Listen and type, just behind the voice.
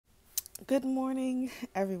Good morning,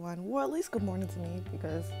 everyone. Well, at least good morning to me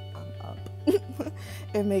because I'm up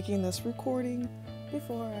and making this recording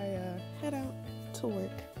before I head out to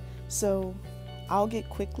work. So I'll get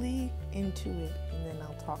quickly into it and then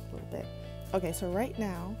I'll talk a little bit. Okay, so right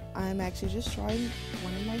now I'm actually just drawing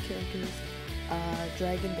one of my characters,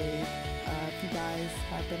 Dragon Babe. If you guys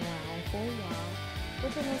have been around for a while,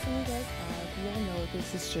 which I know some of you guys have, you all know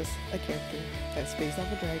this is just a character that's based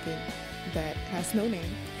off a dragon that has no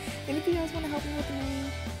name. And if you guys want to help me with the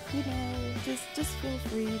name, you know, just feel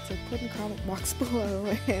free to put in the comment box below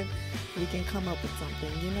and we can come up with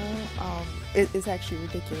something, you know. It's actually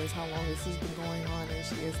ridiculous how long this has been going on and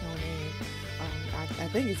she has no name. I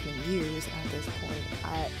think it's been years at this point.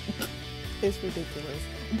 It's ridiculous.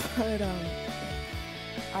 But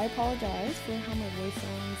I apologize for how my voice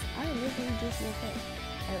sounds. I literally just woke up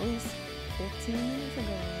at least 15 minutes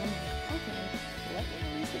ago. I'm like, okay, let me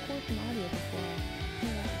at least record some audio before I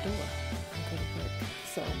head out the door and go to work.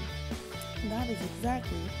 So that is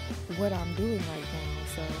exactly what I'm doing right now.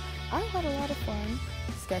 So I had a lot of fun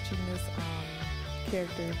sketching this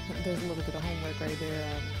character. There's a little bit of homework right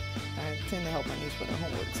there. I tend to help my niece with her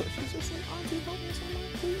homework, so she's just like, Auntie, help me, so I'm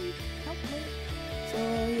like, please help me. So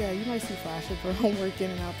yeah, you might see flashes for homework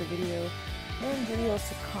in and out the video and videos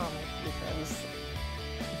to come because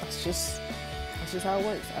that's just how it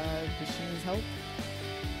works. If she needs help,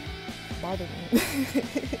 bother me.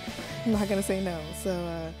 I'm not gonna say no.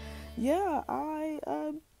 So yeah,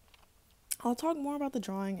 I'll talk more about the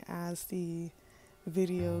drawing as the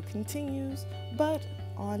video continues, but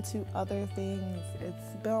on to other things.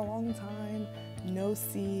 It's been a long time no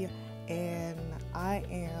see, and I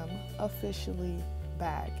am officially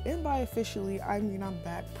back. And by officially, I mean I'm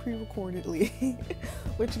back pre-recordedly,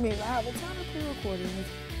 which means I have a ton of pre-recordings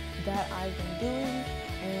that I've been doing,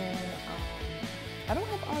 and I don't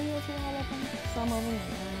have audio to all of them. Some of them,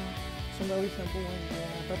 some really simple ones,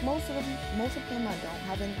 yeah, but most of them I don't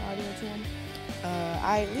have any audio to them.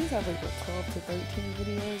 I at least have like 12 to 13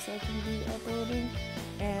 videos I can be uploading,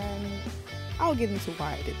 and I'll get into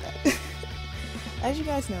why I did that. As you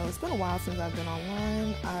guys know, it's been a while since I've been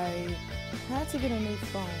online. I had to get a new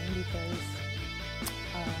phone because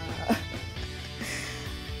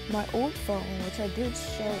my old phone, which I did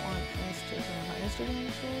show on Instagram, my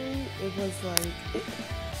Instagram story, it was like,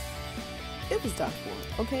 it was done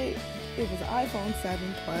for, okay? It was an iPhone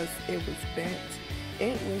 7 Plus, it was bent,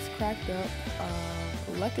 it was cracked up.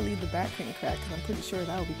 Luckily the back couldn't crack because I'm pretty sure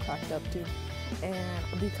that would be cracked up too.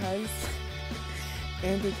 And because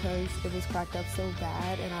it was cracked up so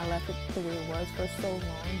bad and I left it the way it was for so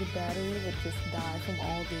long, the battery would just die from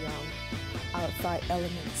all the outside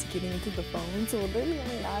elements getting into the phone. So it literally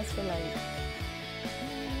only lasts for like,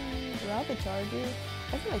 without the charger,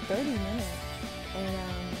 I feel like 30 minutes.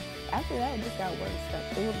 And after that, it just got worse.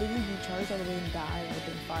 Like, it would literally be charged all the way and die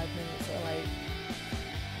within 5 minutes. So like,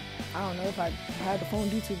 I don't know if I had the phone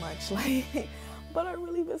do too much. Like, but I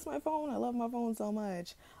really miss my phone. I love my phone so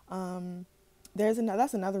much.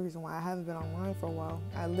 That's another reason why I haven't been online for a while.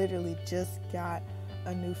 I literally just got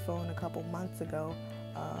a new phone a couple months ago,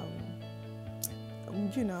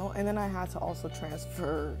 you know, and then I had to also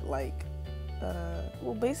transfer, like,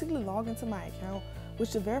 basically log into my account,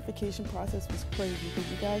 which the verification process was crazy because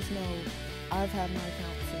you guys know I've had my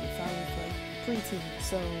account since I was like preteen,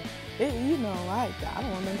 so you know, I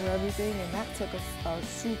don't remember everything, and that took a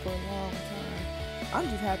super long time. I'm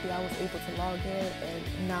just happy I was able to log in,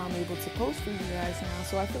 and now I'm able to post for you guys now.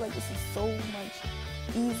 So I feel like this is so much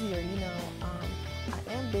easier, you know.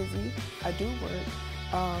 I am busy, I do work,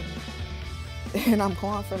 and I'm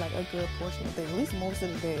gone for like a good portion of the day, at least most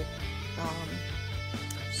of the day.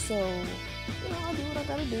 So, you know, I do what I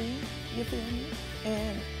gotta do, you feel me?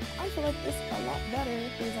 And I feel like it's a lot better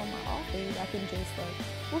because on my off days I can just like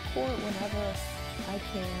record whenever I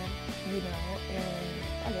can, you know, and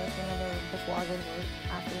I guess whenever, before I go to work,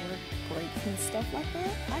 after work, breaks and stuff like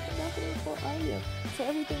that, I can definitely record audio. So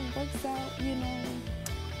everything works out, you know.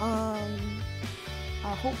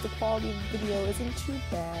 I hope the quality of the video isn't too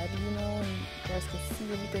bad, you know, and you guys can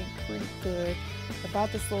see everything pretty good.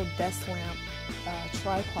 About this little desk lamp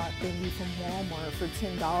tripod thingy from Walmart for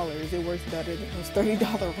 $10, it works better than those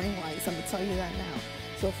 $30 ring lights, I'm gonna tell you that now.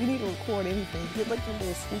 So if you need to record anything, get like your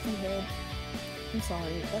little squeaky head. I'm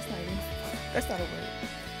sorry, that's not a word.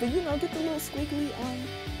 But you know, get the little squiggly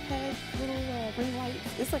head, little ring light.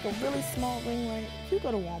 It's like a really small ring light. If you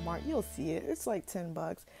go to Walmart, you'll see it. It's like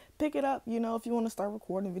 $10. Pick it up, you know, if you want to start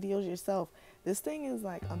recording videos yourself. This thing is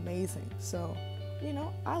like amazing. So, you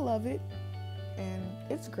know, I love it and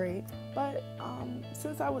it's great. But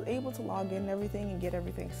since I was able to log in and everything and get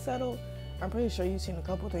everything settled, I'm pretty sure you've seen a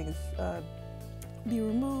couple things be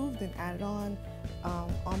removed and added on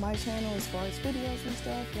my channel as far as videos and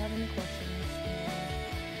stuff. If you have any questions,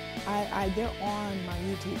 they're on my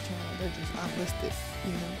YouTube channel. They're just unlisted,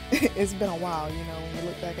 you know. It's been a while, you know. When you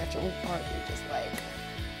look back at your old art, you're just like,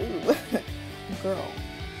 ooh, girl.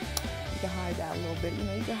 You can hide that a little bit, you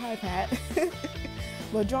know. You can hide that.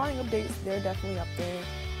 But drawing updates, they're definitely up there.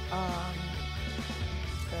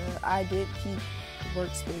 I did keep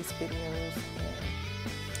workspace videos and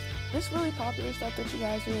just really popular stuff that you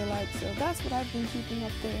guys really like. So that's what I've been keeping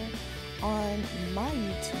up there on my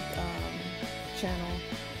YouTube channel.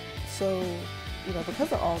 So, you know,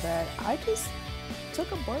 because of all that, I just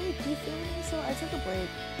took a break, you feel me? So I took a break,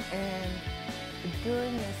 and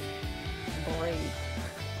during this break,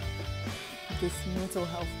 this mental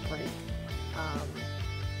health break,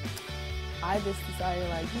 I just decided,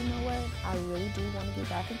 like, you know what, I really do want to get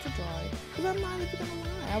back into drawing, because I'm not even gonna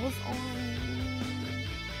lie, I was on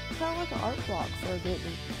kind of like an art block for a good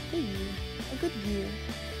year,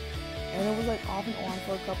 and it was like off and on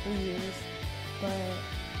for a couple years, but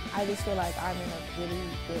I just feel like I'm in a really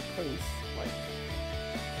good place, like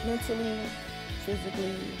mentally,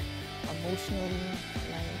 physically, emotionally.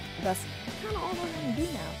 Like, that's kind of all I want to do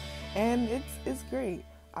now, and it's great.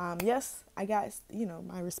 Yes, I got, you know,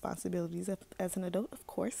 my responsibilities as an adult, of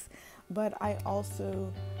course, but I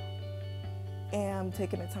also am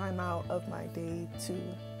taking the time out of my day to,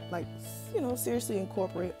 like, you know, seriously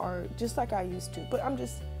incorporate art just like I used to. But I'm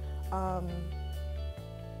just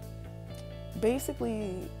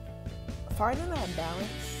basically finding that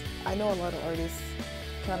balance. I know a lot of artists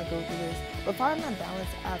kind of go through this, but finding that balance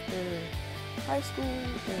after high school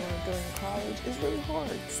or during college is really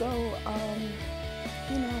hard. So,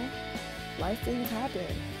 you know, life things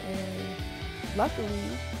happen, and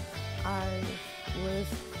luckily I was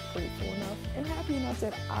grateful enough and happy enough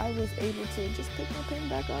that I was able to just pick my pen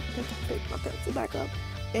back up, pick my pencil back up,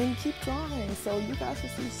 and keep drawing. So you guys will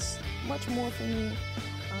see much more from me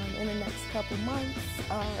in the next couple months.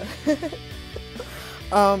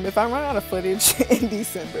 If I run out of footage in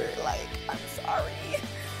December, like, I'm sorry.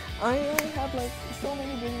 I only have like so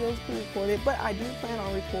many videos pre-recorded, but I do plan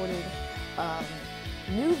on recording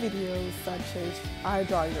new videos such as I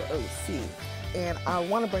Draw Your OC, and I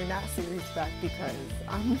want to bring that series back because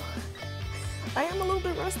I am a little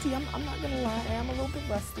bit rusty. I'm not gonna lie, I am a little bit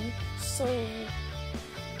rusty, so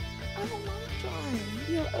I don't mind drawing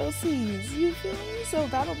your OCs, you feel me? So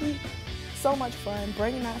that'll be so much fun,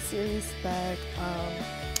 bringing that series back.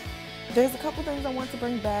 There's a couple things I want to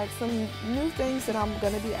bring back, some new things that I'm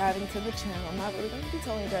going to be adding to the channel. I'm not really going to be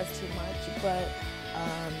telling you guys too much, but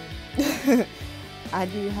I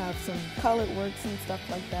do have some colored works and stuff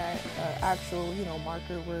like that, actual, you know,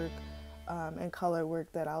 marker work and color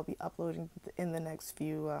work that I'll be uploading in the next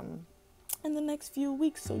few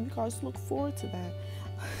weeks. So you guys look forward to that.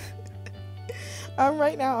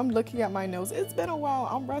 Right now I'm looking at my notes. It's been a while.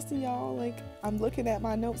 I'm rusty, y'all. Like, I'm looking at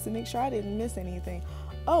my notes to make sure I didn't miss anything.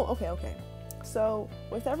 Oh, okay. So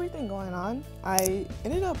with everything going on, I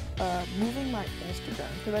ended up moving my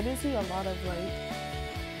Instagram because I did see a lot of like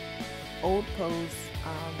old posts.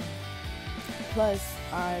 Plus,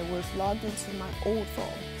 I was logged into my old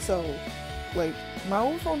phone. So, like, my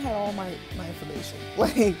old phone had all my information.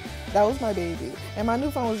 Like, that was my baby. And my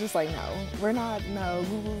new phone was just like, no.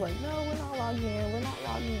 Google's like, no, we're not logging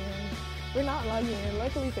in.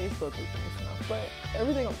 Luckily, Facebook was nice enough. But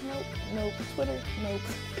everything else, nope. Twitter, nope.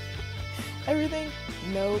 Everything,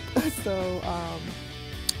 nope. So,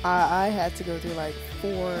 I had to go through like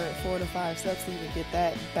four to five steps to even get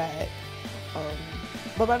that back.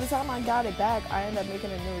 But by the time I got it back, I ended up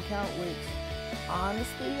making a new account, which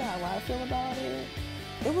honestly, how I feel about it,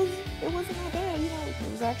 it wasn't that bad, you know.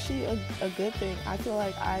 It was actually a good thing. I feel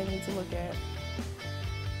like I need to look at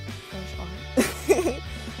fresh art.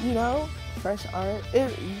 You know, fresh art.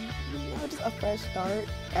 Just a fresh start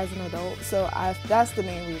as an adult. So that's the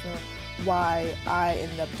main reason why I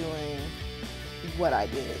ended up doing what I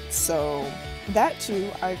did. So that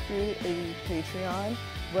too, I created a Patreon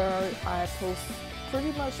where I post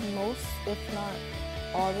pretty much most, if not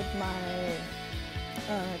all of my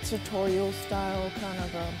tutorial style kind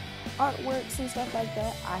of artworks and stuff like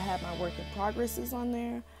that. I have my work in progresses on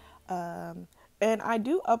there, and I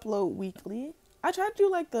do upload weekly. I try to do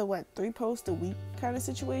like the 3 posts a week kind of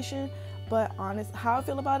situation, but how I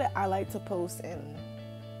feel about it, I like to post in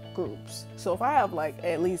groups. So if I have like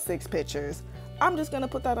at least 6 pictures, I'm just gonna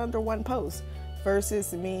put that under one post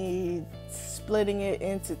versus me splitting it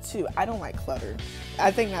into 2. I don't like clutter. I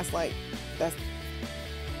think that's like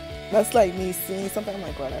me seeing something. I'm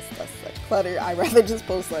like, well, that's such clutter. I'd rather just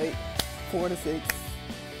post like 4 to 6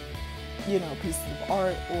 you know, pieces of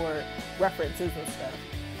art or references and stuff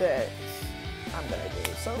that I'm gonna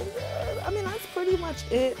do. So yeah, I mean, that's pretty much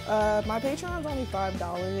it. My Patreon's only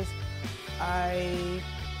 $5. I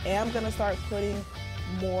am gonna start putting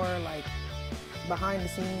more like behind the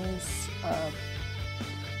scenes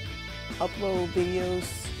upload videos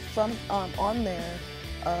from on there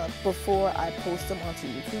before I post them onto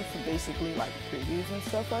YouTube for basically like previews and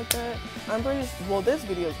stuff like that. I'm pretty well, this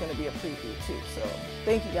video is going to be a preview too, so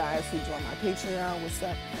thank you guys who joined my Patreon. What's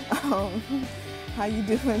up? How you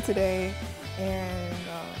doing today? And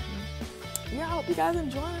yeah, I hope you guys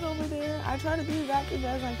enjoying it over there. I try to be as active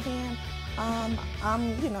as I can. I'm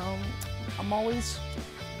always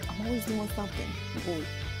doing something. Well,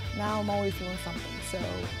 now I'm always doing something, so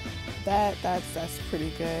that's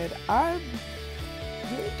pretty good. I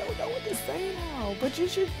really don't know what to say now, but you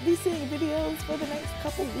should be seeing videos for the next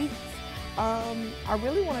couple weeks. I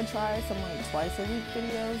really want to try some like twice a week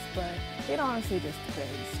videos, but it honestly just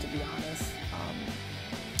depends, to be honest.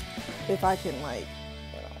 If I can like,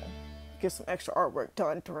 you know, get some extra artwork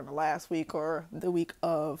done during the last week or the week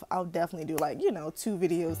of, I'll definitely do like, you know, 2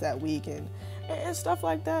 videos that week and stuff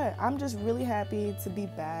like that. I'm just really happy to be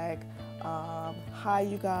back. Hi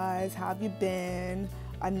you guys, how have you been?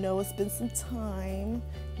 I know it's been some time,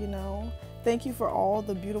 you know. Thank you for all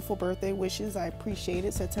the beautiful birthday wishes. I appreciate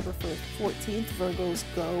it. September 14th, Virgos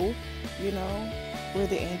go, you know. We're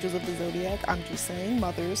the angels of the zodiac. I'm just saying,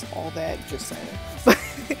 mothers, all that, just saying.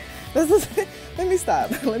 But this is, let me stop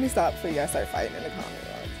before you guys start fighting in the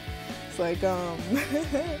comments. It's like,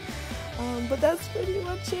 but that's pretty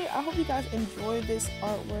much it. I hope you guys enjoyed this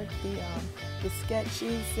artwork, the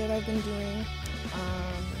sketches that I've been doing.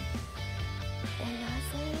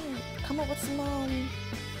 Come up with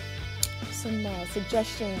some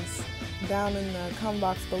suggestions down in the comment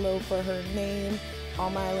box below for her name. All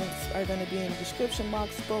my links are going to be in the description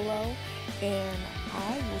box below, and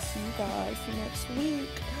I will see you guys next week.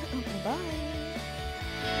 Bye.